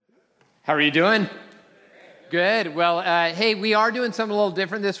How are you doing? Good. Well, hey, we are doing something a little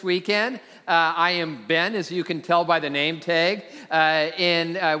different this weekend. I am Ben, as you can tell by the name tag,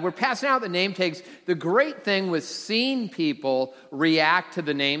 and we're passing out the name tags. The great thing with seeing people react to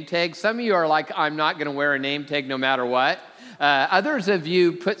the name tag, some of you are like, I'm not going to wear a name tag no matter what. Others of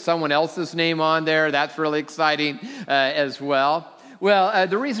you put someone else's name on there. That's really exciting as well. Well,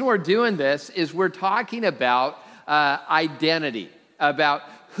 the reason we're doing this is we're talking about identity, about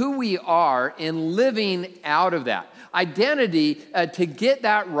who we are and living out of that. Identity, to get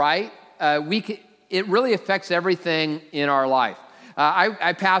that right, it really affects everything in our life.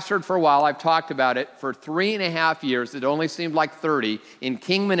 I pastored for a while. I've talked about it for 3.5 years. It only seemed like 30 in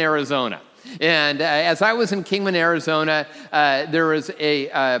Kingman, Arizona. And as I was in Kingman, Arizona, there was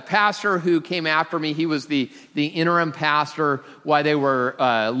a pastor who came after me. He was the interim pastor while they were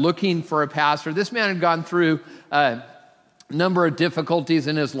looking for a pastor. This man had gone through number of difficulties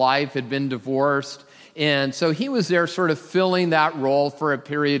in his life, had been divorced, and so he was there sort of filling that role for a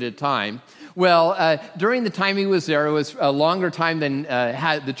period of time. Well, during the time he was there, it was a longer time than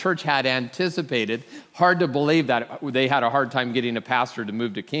the church had anticipated. Hard to believe that they had a hard time getting a pastor to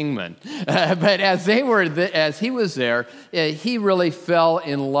move to Kingman. But as he was there, he really fell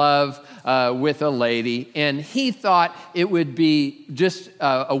in love with a lady, and he thought it would be just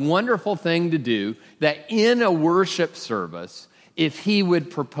a wonderful thing to do that in a worship service, if he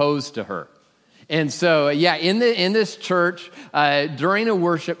would propose to her. And so, in this church, during a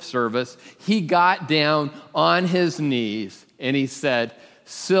worship service, he got down on his knees and he said,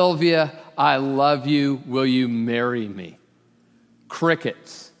 "Sylvia, I love you. Will you marry me?"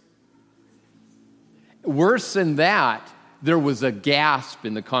 Crickets. Worse than that, there was a gasp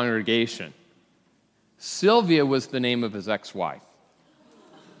in the congregation. Sylvia was the name of his ex-wife.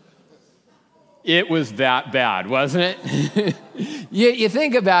 It was that bad, wasn't it? You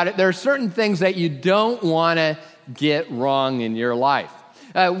think about it, there are certain things that you don't want to get wrong in your life.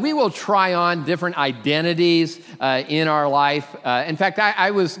 We will try on different identities in our life. In fact,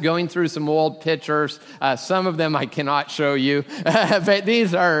 I was going through some old pictures. Some of them I cannot show you, but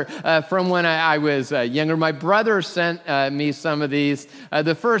these are from when I was younger. My brother sent me some of these.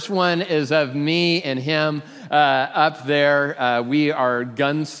 The first one is of me and him up there. We are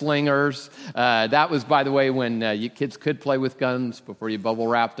gunslingers. That was, by the way, when you kids could play with guns before you bubble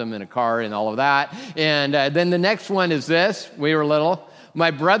wrapped them in a car and all of that. And then the next one is this. We were little. My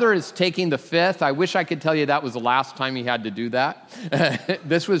brother is taking the fifth. I wish I could tell you that was the last time he had to do that.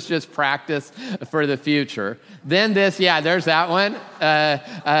 This was just practice for the future. Then this, there's that one.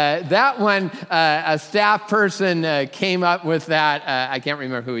 That one, a staff person came up with that. I can't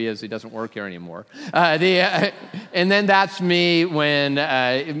remember who he is. He doesn't work here anymore. And then that's me when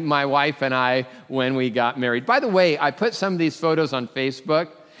my wife and I, when we got married. By the way, I put some of these photos on Facebook,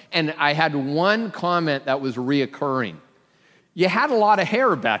 and I had one comment that was reoccurring. You had a lot of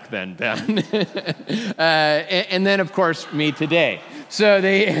hair back then, Ben. And then, of course, me today. So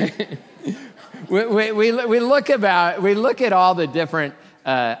we look at all the different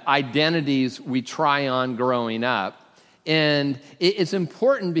identities we try on growing up. And it's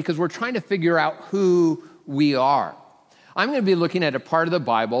important because we're trying to figure out who we are. I'm going to be looking at a part of the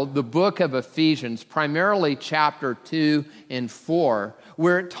Bible, the book of Ephesians, primarily chapter 2 and 4,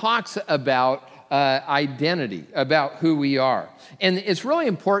 where it talks about identity, about who we are. And it's really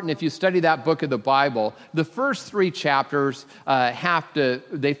important if you study that book of the Bible, the first 3 chapters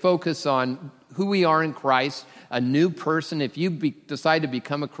they focus on who we are in Christ, a new person. If you decide to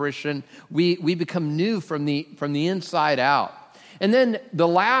become a Christian, we become new from the inside out. And then the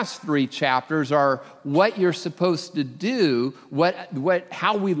last 3 chapters are what you're supposed to do,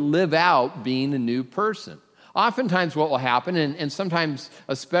 how we live out being a new person. Oftentimes what will happen, and sometimes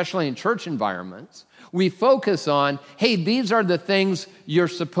especially in church environments, we focus on, hey, these are the things you're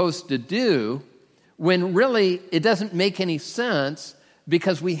supposed to do, when really it doesn't make any sense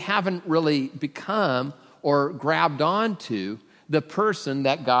because we haven't really become or grabbed onto the person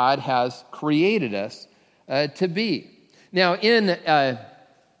that God has created us to be. Now, in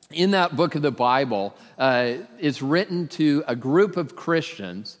that book of the Bible, it's written to a group of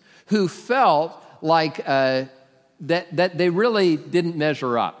Christians who felt like that they really didn't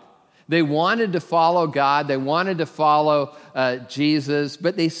measure up. They wanted to follow God, they wanted to follow Jesus,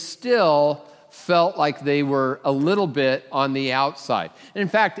 but they still felt like they were a little bit on the outside. And in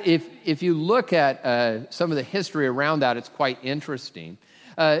fact, if you look at some of the history around that, it's quite interesting.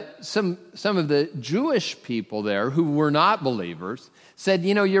 Some of the Jewish people there who were not believers said,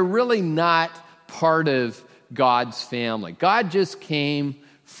 you're really not part of God's family. God just came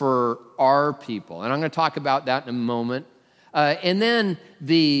for our people. And I'm going to talk about that in a moment. And then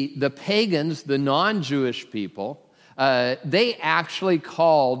the pagans, the non-Jewish people, they actually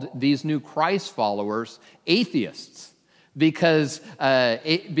called these new Christ followers atheists because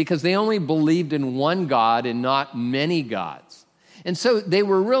they only believed in one God and not many gods. And so they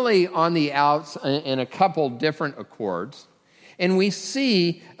were really on the outs in a couple different accords. And we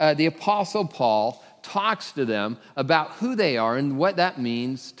see the Apostle Paul talks to them about who they are and what that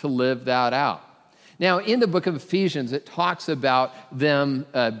means to live that out. Now, in the book of Ephesians, it talks about them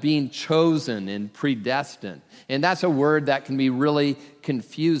being chosen and predestined. And that's a word that can be really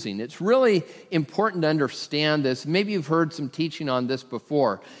confusing. It's really important to understand this. Maybe you've heard some teaching on this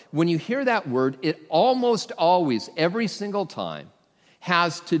before. When you hear that word, it almost always, every single time,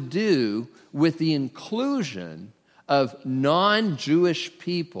 has to do with the inclusion of non-Jewish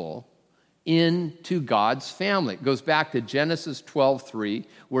people into God's family. It goes back to Genesis 12:3,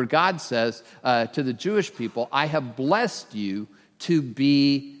 where God says to the Jewish people, I have blessed you to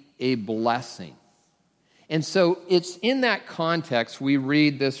be a blessing. And so it's in that context we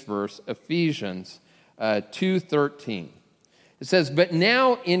read this verse, Ephesians 2:13. It says, but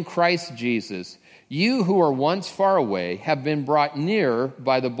now in Christ Jesus, you who were once far away have been brought near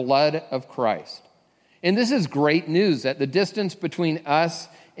by the blood of Christ. And this is great news, that the distance between us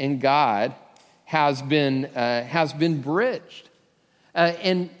and God has been bridged.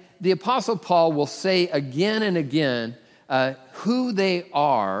 And the Apostle Paul will say again and again who they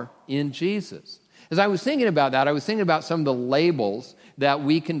are in Jesus. As I was thinking about that, I was thinking about some of the labels that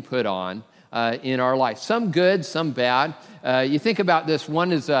we can put on in our life. Some good, some bad. You think about this,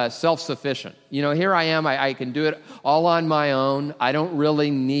 one is self-sufficient. You know, here I am, I can do it all on my own. I don't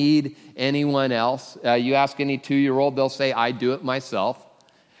really need anyone else. You ask any 2-year-old, they'll say, I do it myself.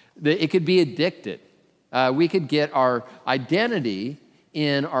 It could be addicted. We could get our identity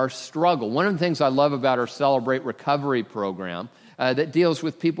in our struggle. One of the things I love about our Celebrate Recovery program that deals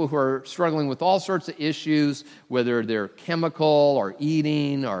with people who are struggling with all sorts of issues, whether they're chemical or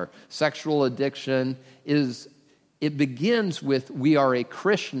eating or sexual addiction, is it begins with we are a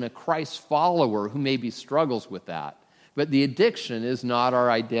Christian, a Christ follower who maybe struggles with that. But the addiction is not our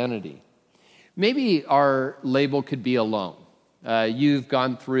identity. Maybe our label could be alone. You've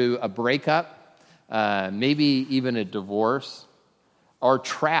gone through a breakup, maybe even a divorce, or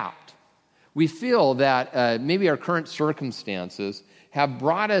trapped. We feel that maybe our current circumstances have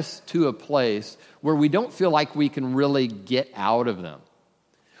brought us to a place where we don't feel like we can really get out of them.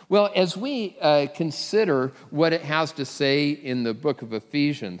 Well, as we consider what it has to say in the book of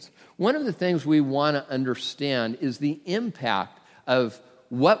Ephesians, one of the things we want to understand is the impact of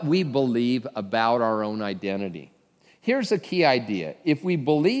what we believe about our own identity. Here's a key idea. If we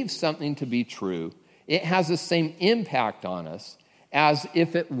believe something to be true, it has the same impact on us as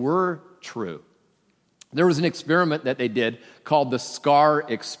if it were true. There was an experiment that they did called the SCAR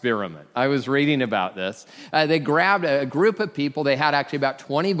experiment. I was reading about this. They grabbed a group of people. They had actually about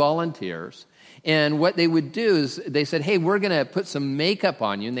 20 volunteers. And what they would do is they said, hey, we're going to put some makeup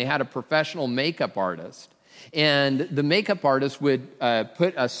on you. And they had a professional makeup artist. And the makeup artist would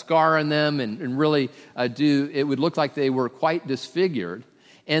put a scar on them and really it would look like they were quite disfigured.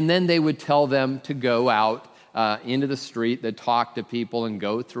 And then they would tell them to go out into the street, they'd talk to people and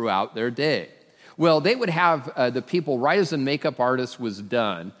go throughout their day. Well, they would have the people, right as the makeup artist was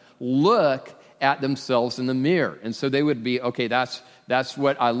done, look at themselves in the mirror. And so they would be, okay, that's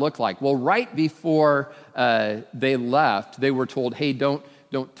what I look like. Well, right before they left, they were told, hey, don't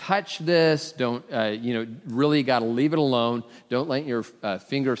touch this. Don't, really got to leave it alone. Don't let your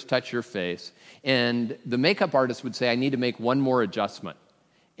fingers touch your face. And the makeup artist would say, I need to make one more adjustment.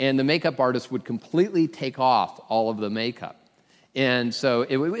 And the makeup artist would completely take off all of the makeup. And so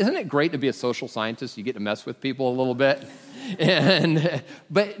isn't it great to be a social scientist? You get to mess with people a little bit.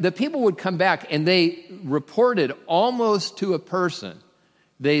 But the people would come back and they reported almost to a person.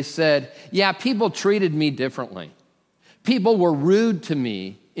 They said, yeah, people treated me differently. People were rude to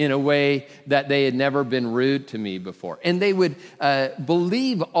me in a way that they had never been rude to me before. And they would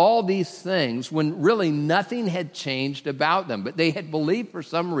believe all these things when really nothing had changed about them. But they had believed for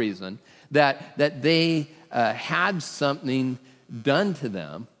some reason that they had something done to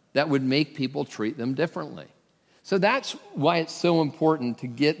them that would make people treat them differently. So that's why it's so important to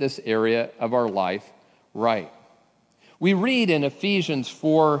get this area of our life right. We read in Ephesians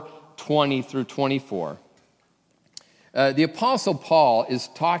 4:20 through 24. The Apostle Paul is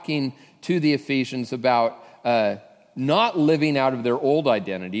talking to the Ephesians about not living out of their old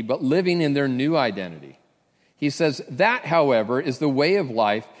identity, but living in their new identity. He says, that, however, is the way of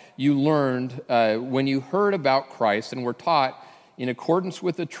life you learned when you heard about Christ and were taught in accordance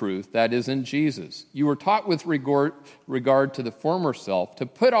with the truth that is in Jesus. You were taught with regard to the former self to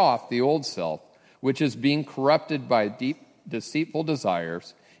put off the old self, which is being corrupted by deep deceitful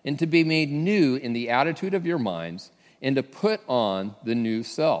desires, and to be made new in the attitude of your minds, and to put on the new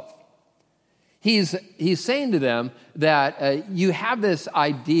self. He's saying to them that you have this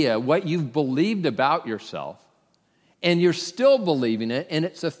idea, what you've believed about yourself, and you're still believing it, and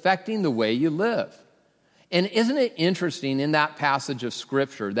it's affecting the way you live. And isn't it interesting in that passage of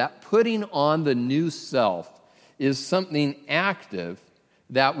Scripture that putting on the new self is something active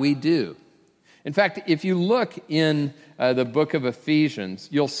that we do? In fact, if you look in the book of Ephesians,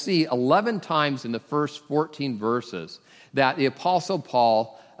 you'll see 11 times in the first 14 verses that the Apostle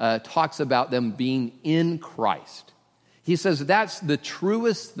Paul talks about them being in Christ. He says that's the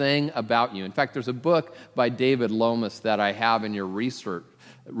truest thing about you. In fact, there's a book by David Lomas that I have in your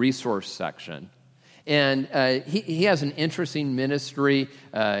resource section. And he has an interesting ministry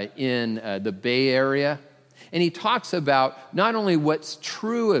in the Bay Area. And he talks about not only what's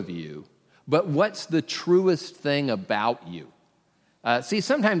true of you, but what's the truest thing about you. See,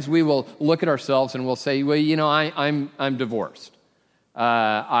 sometimes we will look at ourselves and we'll say, well, you know, I'm divorced.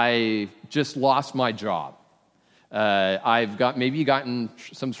 I just lost my job. I've gotten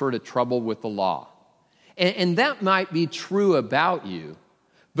some sort of trouble with the law. And that might be true about you,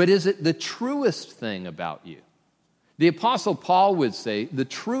 but is it the truest thing about you? The Apostle Paul would say the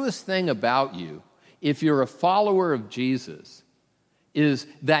truest thing about you, if you're a follower of Jesus, is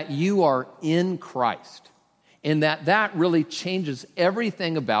that you are in Christ, and that really changes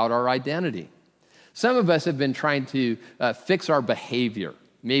everything about our identity. Some of us have been trying to fix our behavior.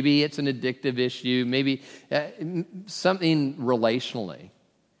 Maybe it's an addictive issue, maybe something relationally,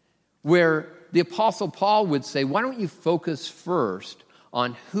 where the Apostle Paul would say, why don't you focus first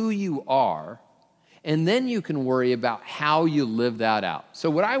on who you are, and then you can worry about how you live that out. So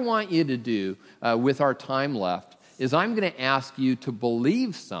what I want you to do with our time left is I'm going to ask you to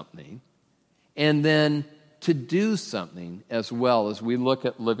believe something and then to do something as well as we look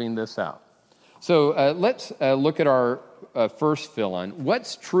at living this out. So let's look at our first fill-in.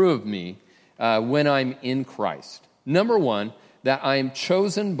 What's true of me when I'm in Christ? Number one, that I am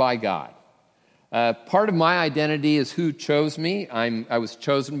chosen by God. Part of my identity is who chose me. I was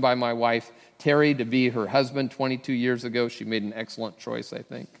chosen by my wife, Terry, to be her husband 22 years ago. She made an excellent choice, I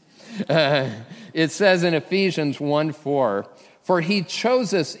think. It says in Ephesians 1:4, for he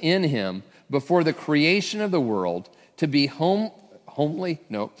chose us in him before the creation of the world to be holy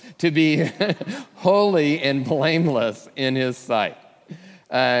and blameless in his sight.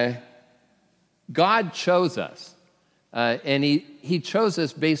 God chose us, and he chose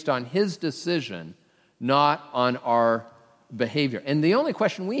us based on his decision, not on our behavior. And the only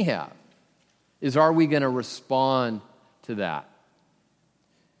question we have is, are we going to respond to that?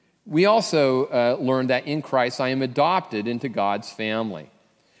 We also learned that in Christ I am adopted into God's family.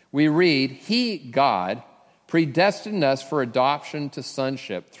 We read, he, God, predestined us for adoption to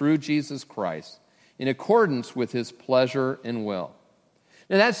sonship through Jesus Christ in accordance with his pleasure and will.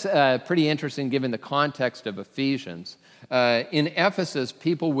 Now that's pretty interesting given the context of Ephesians. In Ephesus,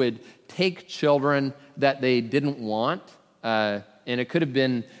 people would take children that they didn't want, and it could have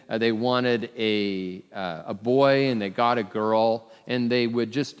been they wanted a boy and they got a girl, and they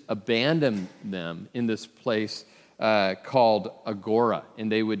would just abandon them in this place called Agora,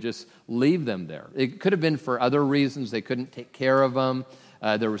 and they would just leave them there. It could have been for other reasons. They couldn't take care of them.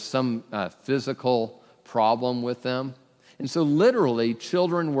 There was some physical problem with them. And so literally,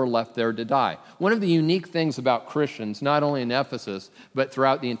 children were left there to die. One of the unique things about Christians, not only in Ephesus, but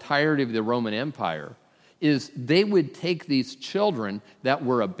throughout the entirety of the Roman Empire, is they would take these children that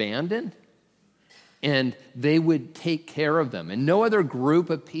were abandoned and they would take care of them. And no other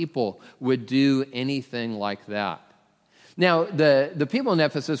group of people would do anything like that. Now, the people in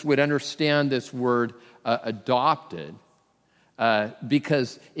Ephesus would understand this word adopted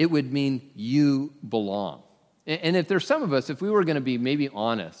because it would mean you belong. And if there's some of us, if we were going to be maybe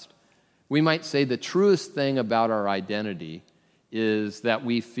honest, we might say the truest thing about our identity is that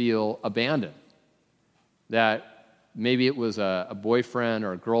we feel abandoned. That maybe it was a boyfriend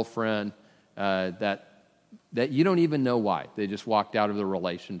or a girlfriend that you don't even know why. They just walked out of the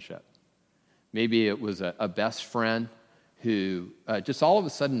relationship. Maybe it was a best friend who just all of a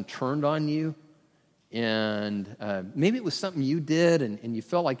sudden turned on you, and maybe it was something you did and you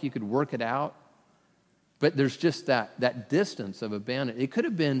felt like you could work it out. But there's just that distance of abandonment. It could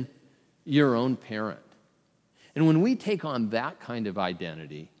have been your own parent. And when we take on that kind of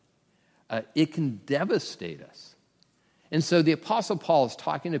identity, it can devastate us. And so the Apostle Paul is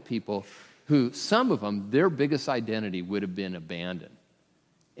talking to people who some of them, their biggest identity would have been abandoned.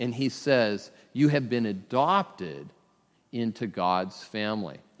 And he says, you have been adopted into God's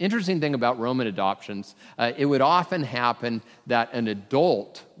family. Interesting thing about Roman adoptions, it would often happen that an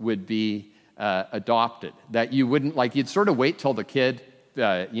adult would be adopted, that you wouldn't, like you'd sort of wait till the kid,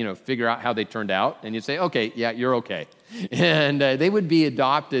 figure out how they turned out, and you'd say, okay, yeah, you're okay. And they would be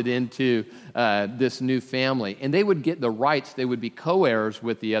adopted into this new family, and they would get the rights, they would be co-heirs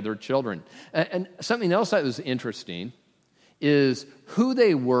with the other children. And something else that was interesting is who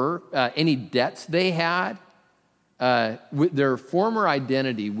they were, any debts they had, their former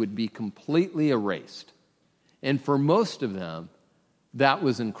identity would be completely erased. And for most of them, that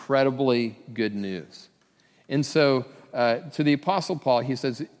was incredibly good news. And so to the Apostle Paul, he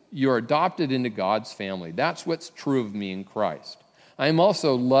says, you're adopted into God's family. That's what's true of me in Christ. I am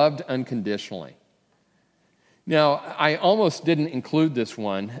also loved unconditionally. Now, I almost didn't include this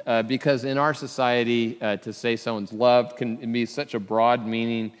one because in our society, to say someone's loved can be such a broad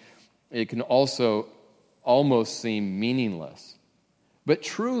meaning. It can also almost seem meaningless. But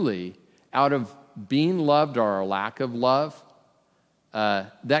truly, out of being loved or a lack of love,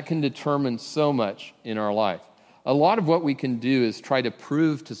 that can determine so much in our life. A lot of what we can do is try to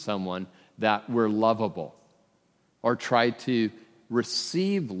prove to someone that we're lovable or try to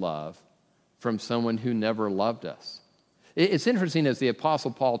receive love from someone who never loved us. It's interesting as the Apostle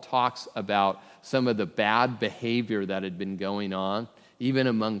Paul talks about some of the bad behavior that had been going on, even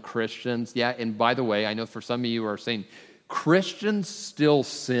among Christians. Yeah, and by the way, I know for some of you are saying, Christians still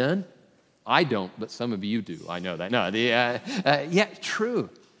sin? I don't, but some of you do. I know that. No, yeah,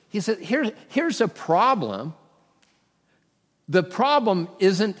 true. He said, here's a problem. The problem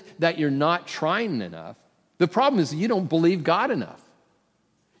isn't that you're not trying enough. The problem is that you don't believe God enough.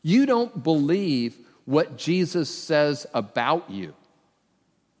 You don't believe what Jesus says about you,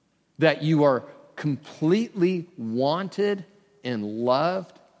 that you are completely wanted and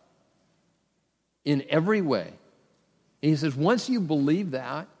loved in every way. And he says, once you believe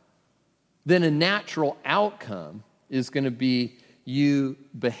that, then a natural outcome is going to be you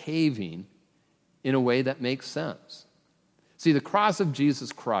behaving in a way that makes sense. See, the cross of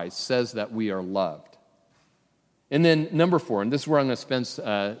Jesus Christ says that we are loved. And then number 4, and this is where I'm going to spend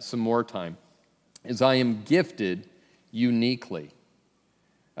some more time, is I am gifted uniquely.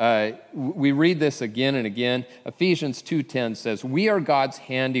 We read this again and again. Ephesians 2:10 says, we are God's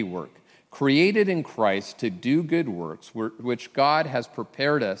handiwork, created in Christ to do good works, which God has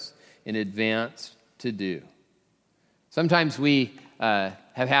prepared us in advance to do. Sometimes we have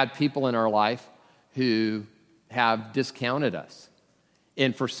had people in our life who have discounted us.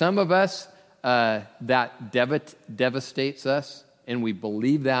 And for some of us, that devastates us, and we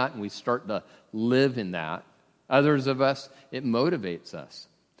believe that, and we start to live in that. Others of us, it motivates us.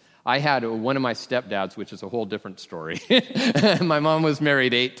 I had one of my stepdads, which is a whole different story. My mom was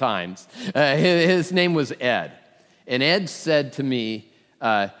married 8 times. His name was Ed. And Ed said to me,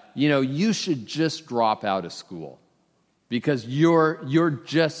 you should just drop out of school because you're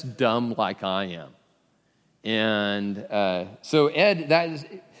just dumb like I am. And so Ed,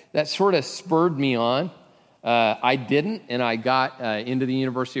 that sort of spurred me on. I didn't, and I got into the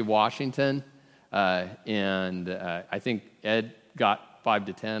University of Washington, and I think Ed got 5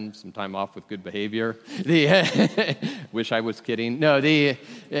 to 10, some time off with good behavior. Wish I was kidding. No, the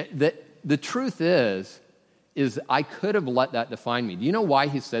truth is I could have let that define me. Do you know why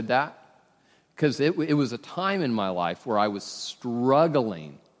he said that? Because it was a time in my life where I was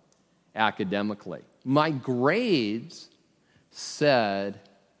struggling academically. My grades said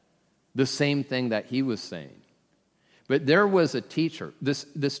the same thing that he was saying. But there was a teacher,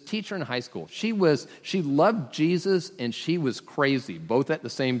 this teacher in high school. She loved Jesus and she was crazy, both at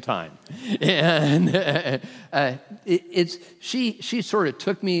the same time. And she sort of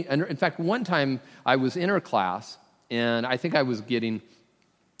took me. In fact, one time I was in her class and I think I was getting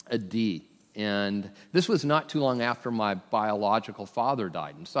a D. And this was not too long after my biological father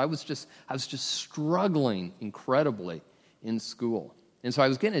died, and so I was just struggling incredibly in school. And so I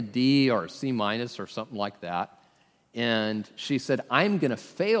was getting a D or a C minus or something like that. And she said, I'm going to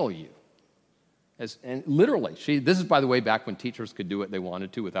fail you. And literally, this is, by the way, back when teachers could do what they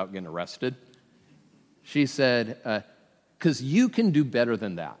wanted to without getting arrested. She said, because you can do better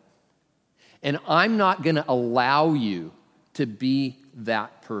than that. And I'm not going to allow you to be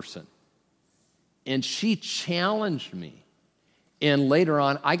that person. And she challenged me. And later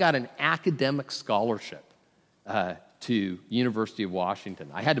on, I got an academic scholarship to University of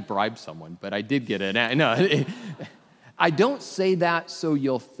Washington. I had to bribe someone, but I did get it. No, I don't say that so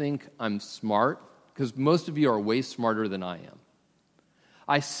you'll think I'm smart, because most of you are way smarter than I am.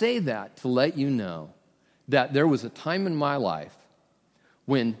 I say that to let you know that there was a time in my life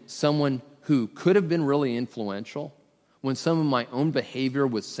when someone who could have been really influential, when some of my own behavior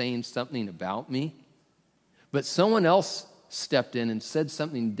was saying something about me, but someone else stepped in and said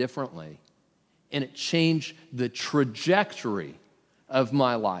something differently, and it changed the trajectory of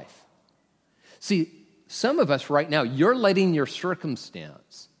my life. See, some of us right now, you're letting your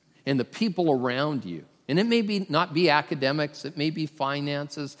circumstance and the people around you, and it may not be academics, it may be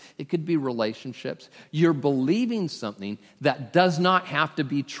finances, it could be relationships. You're believing something that does not have to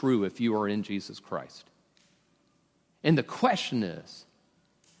be true if you are in Jesus Christ. And the question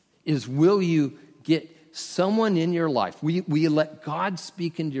is will you get someone in your life, will you let God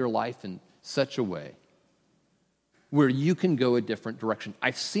speak into your life in such a way where you can go a different direction?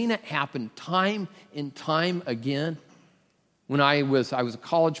 I've seen it happen time and time again. When I was a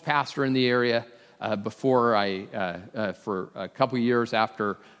college pastor in the area before for a couple years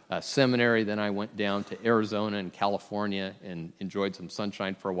after seminary, then I went down to Arizona and California and enjoyed some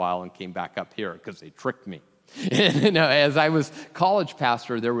sunshine for a while and came back up here because they tricked me. And, as I was college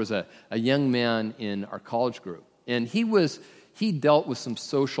pastor, there was a young man in our college group, and he dealt with some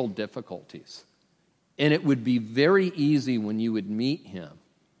social difficulties. And it would be very easy when you would meet him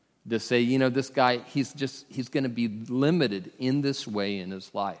to say, this guy, he's going to be limited in this way in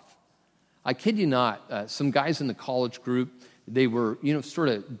his life. I kid you not, some guys in the college group, they were, sort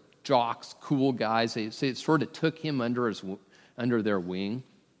of jocks, cool guys. They sort of took him under their wing.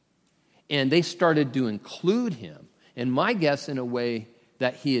 And they started to include him, and my guess, in a way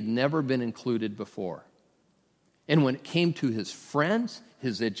that he had never been included before. And when it came to his friends,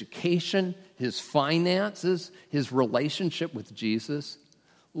 his education, his finances, his relationship with Jesus,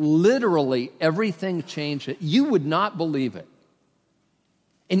 literally everything changed. You would not believe it.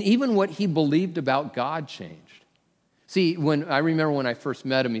 And even what he believed about God changed. See, I remember when I first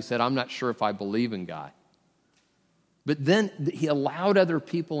met him, he said, "I'm not sure if I believe in God." But then he allowed other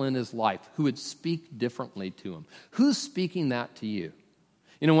people in his life who would speak differently to him. Who's speaking that to you?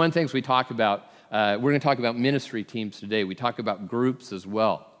 One of the things we talk about, we're going to talk about ministry teams today. We talk about groups as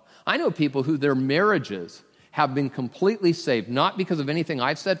well. I know people who their marriages have been completely saved, not because of anything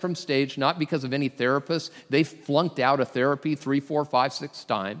I've said from stage, not because of any therapist. They flunked out of therapy 3, 4, 5, 6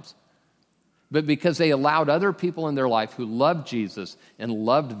 times, but because they allowed other people in their life who loved Jesus and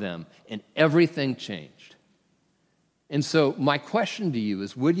loved them, and everything changed. And so my question to you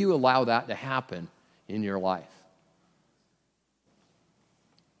is, would you allow that to happen in your life?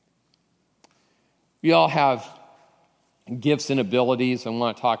 We all have gifts and abilities. I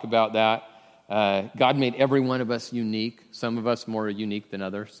want to talk about that. God made every one of us unique, some of us more unique than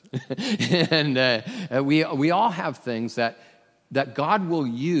others. And we all have things that God will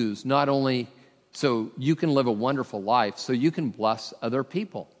use not only so you can live a wonderful life, so you can bless other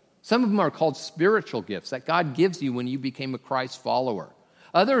people. Some of them are called spiritual gifts that God gives you when you became a Christ follower.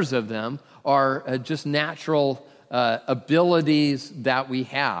 Others of them are just natural abilities that we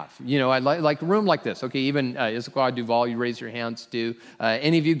have. I like a room like this. Okay, even Issaquah, Duval, you raise your hands too.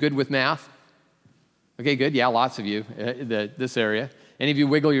 Any of you good with math? Okay, good. Yeah, lots of you, this area. Any of you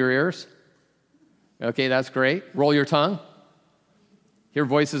wiggle your ears? Okay, that's great. Roll your tongue. Hear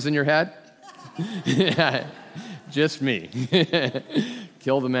voices in your head? Just me.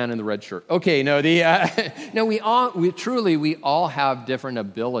 Kill the man in the red shirt. Okay, we all have different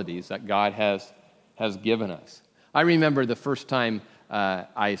abilities that God has given us. I remember the first time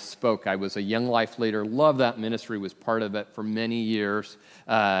I spoke. I was a young life leader. Loved that ministry. Was part of it for many years.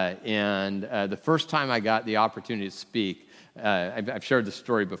 And the first time I got the opportunity to speak, I've shared this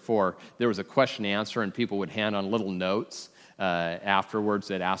story before. There was a question and answer, and people would hand on little notes afterwards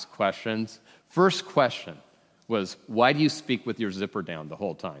that asked questions. First question was, "Why do you speak with your zipper down the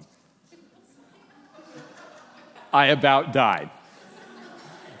whole time?" I about died.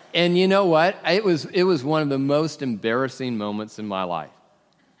 And you know what? It was one of the most embarrassing moments in my life.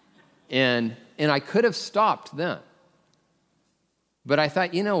 And I could have stopped then. But I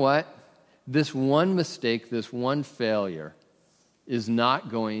thought, you know what? This one mistake, this one failure is not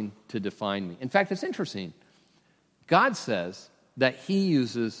going to define me. In fact, it's interesting. God says that he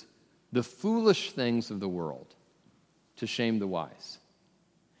uses the foolish things of the world to shame the wise.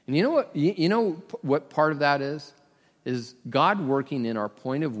 And you know what? You know what part of that is? Is God working in our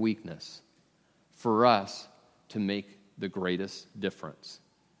point of weakness for us to make the greatest difference.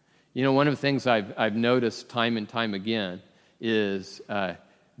 One of the things I've noticed time and time again is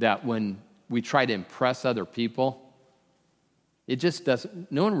that when we try to impress other people, it just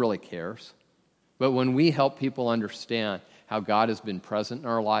doesn't, no one really cares. But when we help people understand how God has been present in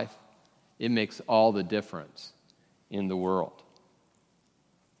our life, it makes all the difference in the world.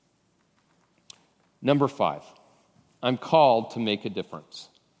 Number 5, I'm called to make a difference.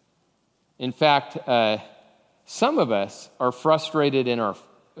 In fact, some of us are frustrated in our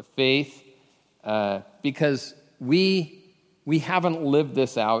faith because we haven't lived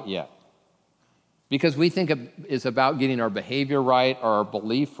this out yet. Because we think it's about getting our behavior right or our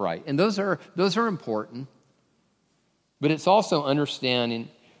belief right. And those are important. But it's also understanding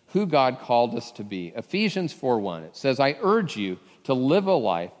who God called us to be. Ephesians 4:1, it says, I urge you to live a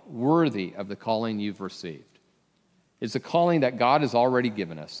life worthy of the calling you've received. It's a calling that God has already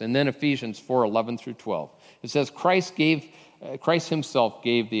given us. And then Ephesians 4:11 through 12, it says, Christ himself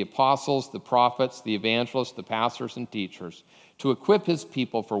gave the apostles, the prophets, the evangelists, the pastors, and teachers to equip his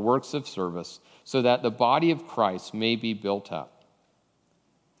people for works of service so that the body of Christ may be built up.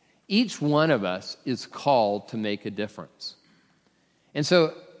 Each one of us is called to make a difference. And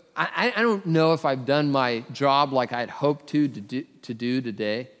so I don't know if I've done my job like I'd hoped to do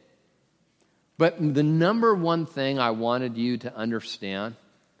today, but the number one thing I wanted you to understand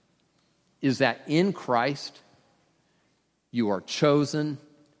is that in Christ, you are chosen,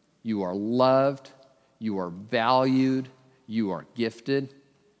 you are loved, you are valued, you are gifted.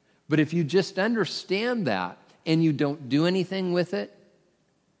 But if you just understand that and you don't do anything with it,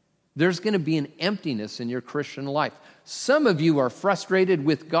 there's going to be an emptiness in your Christian life. Some of you are frustrated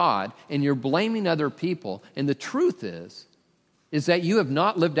with God and you're blaming other people. And the truth is that you have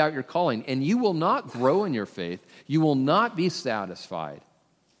not lived out your calling and you will not grow in your faith. You will not be satisfied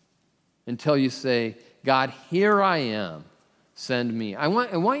until you say, God, here I am, send me. I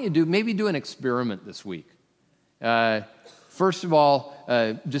want you to maybe do an experiment this week. First of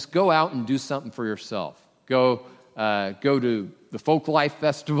all, just go out and do something for yourself. Go to the Folk Life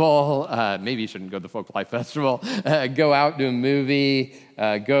Festival. Maybe you shouldn't go to the Folk Life Festival. Go out to a movie.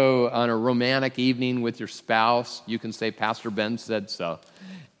 Go on a romantic evening with your spouse. You can say, Pastor Ben said so.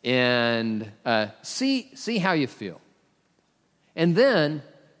 And see how you feel. And then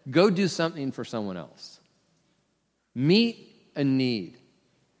go do something for someone else. Meet a need.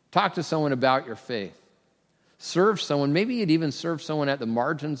 Talk to someone about your faith. Serve someone. Maybe you'd even serve someone at the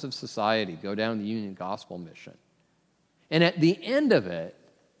margins of society. Go down the Union Gospel Mission. And at the end of it,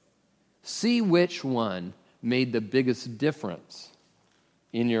 see which one made the biggest difference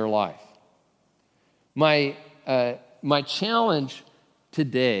in your life. My challenge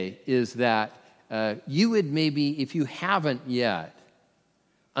today is that you would maybe, if you haven't yet,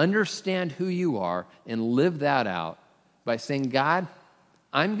 understand who you are and live that out by saying, God,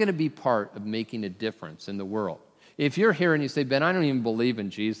 I'm going to be part of making a difference in the world. If you're here and you say, Ben, I don't even believe in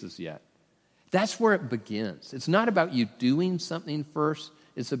Jesus yet, that's where it begins. It's not about you doing something first.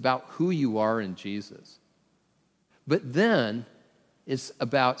 It's about who you are in Jesus. But then it's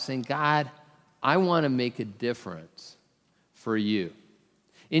about saying, God, I want to make a difference for you.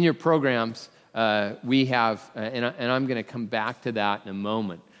 In your programs, we have, and I'm going to come back to that in a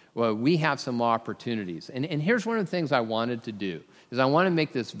moment, well, we have some opportunities. And here's one of the things I wanted to do, is I want to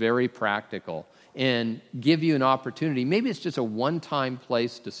make this very practical and give you an opportunity. Maybe it's just a one-time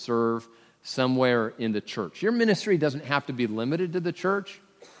place to serve somewhere in the church. Your ministry doesn't have to be limited to the church,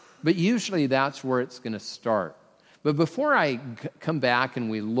 but usually that's where it's going to start. But before I come back and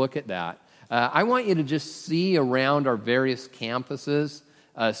we look at that, I want you to just see around our various campuses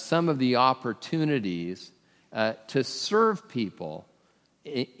some of the opportunities to serve people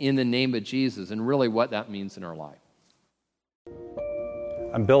in the name of Jesus and really what that means in our life.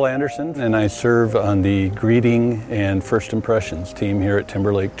 I'm Bill Anderson, and I serve on the Greeting and First Impressions team here at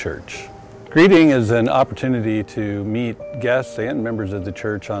Timberlake Church. Greeting is an opportunity to meet guests and members of the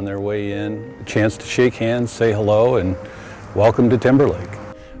church on their way in, a chance to shake hands, say hello, and welcome to Timberlake.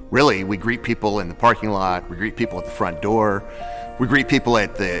 Really, we greet people in the parking lot, we greet people at the front door, we greet people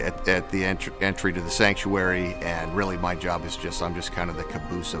at the entry to the sanctuary, and really my job is I'm just kind of the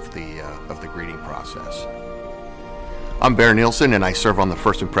caboose of the greeting process. I'm Bear Nielsen, and I serve on the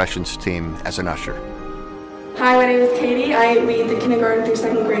First Impressions team as an usher. Hi, my name is Katie. I lead the kindergarten through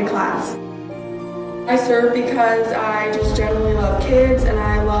second grade class. I serve because I just generally love kids, and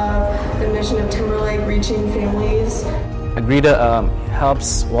I love the mission of Timberlake reaching families. A greeter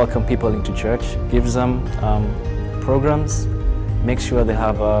helps welcome people into church, gives them programs, makes sure they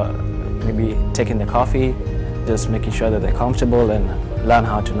have maybe taking the coffee, just making sure that they're comfortable and learn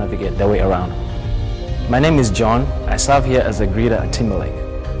how to navigate their way around. My name is John. I serve here as a greeter at Timberlake.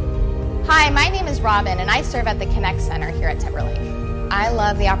 Hi, my name is Robin, and I serve at the Connect Center here at Timberlake. I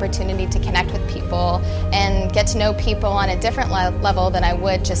love the opportunity to connect with people and get to know people on a different level than I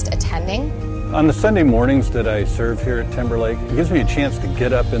would just attending. On the Sunday mornings that I serve here at Timberlake, it gives me a chance to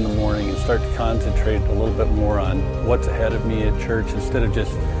get up in the morning and start to concentrate a little bit more on what's ahead of me at church instead of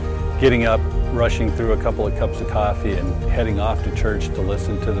just getting up, rushing through a couple of cups of coffee and heading off to church to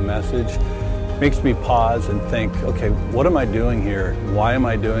listen to the message makes me pause and think, okay, what am I doing here? Why am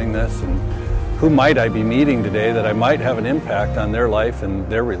I doing this? And who might I be meeting today that I might have an impact on their life and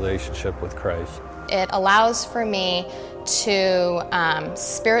their relationship with Christ? It allows for me to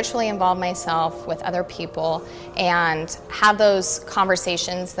spiritually involve myself with other people and have those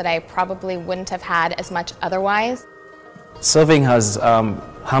conversations that I probably wouldn't have had as much otherwise. Serving has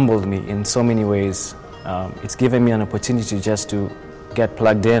humbled me in so many ways. It's given me an opportunity just to get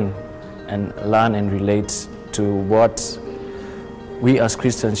plugged in and learn and relate to what we as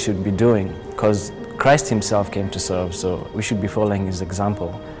Christians should be doing, because Christ himself came to serve, so we should be following his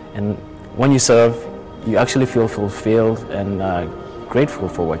example. And when you serve, you actually feel fulfilled and grateful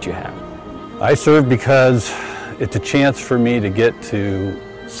for what you have. I serve because it's a chance for me to get to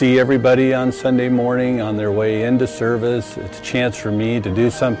see everybody on Sunday morning on their way into service. It's a chance for me to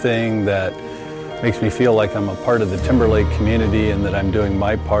do something that makes me feel like I'm a part of the Timberlake community and that I'm doing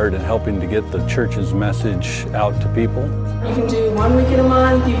my part in helping to get the church's message out to people. You can do 1 weekend a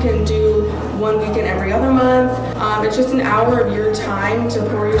month, you can do 1 weekend every other month. It's just an hour of your time to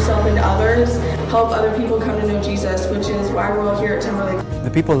pour yourself into others, help other people come to know Jesus, which is why we're all here at Timberlake.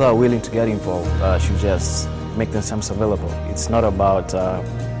 The people that are willing to get involved should just make themselves available. It's not about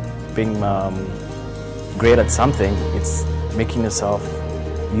being great at something, it's making yourself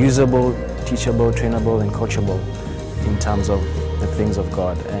usable, teachable, trainable, and coachable in terms of the things of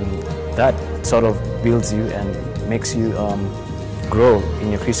God. And that sort of builds you and makes you grow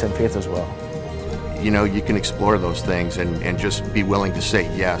in your Christian faith as well. You know, you can explore those things and just be willing to say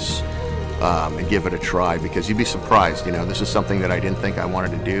yes and give it a try, because you'd be surprised. You know, this is something that I didn't think I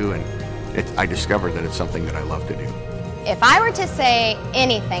wanted to do, and I discovered that it's something that I love to do. If I were to say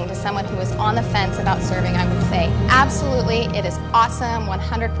anything to someone who was on the fence about serving, I would say, absolutely, it is awesome,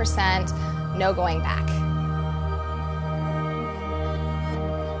 100%, no going back.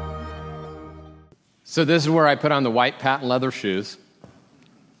 So this is where I put on the white patent leather shoes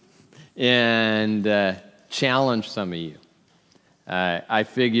and challenge some of you. I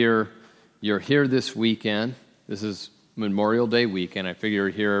figure you're here this weekend. This is Memorial Day weekend. I figure you're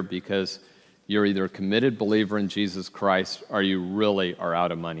here because you're either a committed believer in Jesus Christ or you really are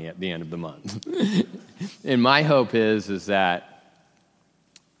out of money at the end of the month. And my hope is that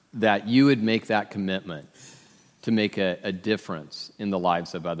you would make that commitment to make a difference in the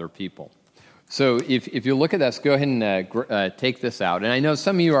lives of other people. So if you look at this, go ahead and take this out. And I know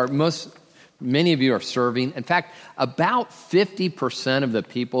some of you many of you are serving. In fact, about 50% of the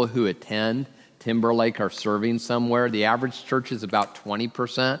people who attend Timberlake are serving somewhere. The average church is about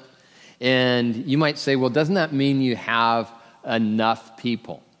 20%. And you might say, well, doesn't that mean you have enough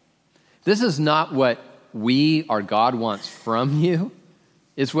people? This is not what we or God wants from you.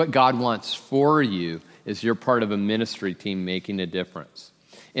 It's what God wants for you as you're part of a ministry team making a difference.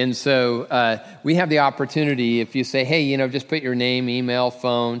 And so we have the opportunity, if you say, hey, just put your name, email,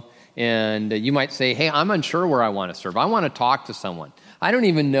 phone, and you might say, hey, I'm unsure where I want to serve. I want to talk to someone. I don't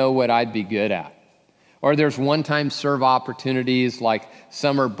even know what I'd be good at. Or there's one-time serve opportunities like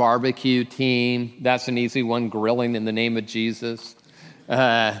summer barbecue team. That's an easy one, grilling in the name of Jesus.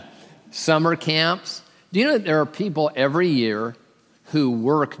 Summer camps. Do you know that there are people every year who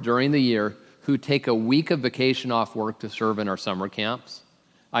work during the year who take a week of vacation off work to serve in our summer camps?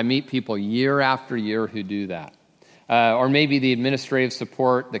 I meet people year after year who do that. Or maybe the administrative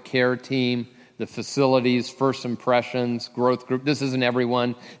support, the care team, the facilities, first impressions, growth group. This isn't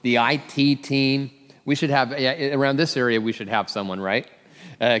everyone. The IT team. We should have, around this area, we should have someone, right?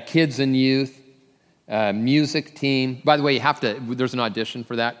 Kids and youth, music team. By the way, there's an audition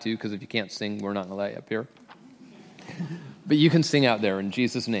for that too, because if you can't sing, we're not going to let you up here. But you can sing out there in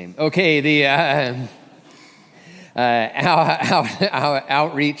Jesus' name. Okay, the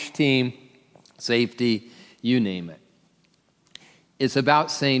outreach team, safety, you name it. It's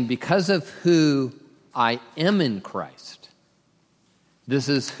about saying, because of who I am in Christ, this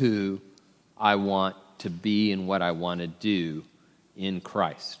is who I want to be and what I want to do in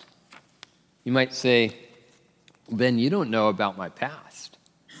Christ. You might say, Ben, you don't know about my past.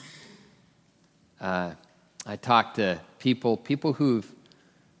 I talk to people who've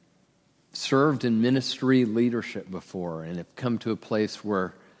served in ministry leadership before and have come to a place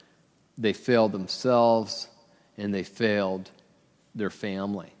where they failed themselves and they failed their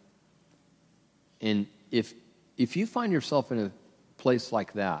family. And if you find yourself in a place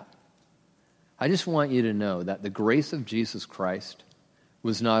like that, I just want you to know that the grace of Jesus Christ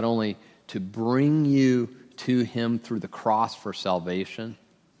was not only to bring you to him through the cross for salvation,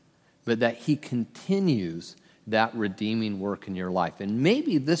 but that he continues that redeeming work in your life. And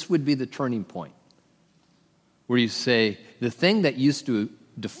maybe this would be the turning point where you say, the thing that used to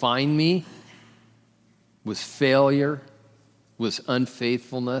define me was failure, was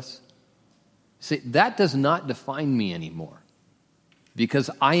unfaithfulness. See, that does not define me anymore because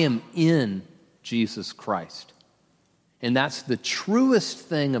I am in Jesus Christ. And that's the truest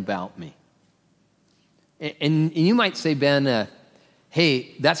thing about me. And you might say, Ben,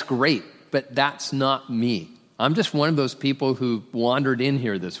 hey, that's great, but that's not me. I'm just one of those people who wandered in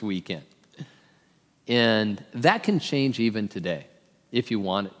here this weekend. And that can change even today, if you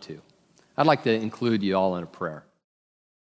want it to. I'd like to include you all in a prayer.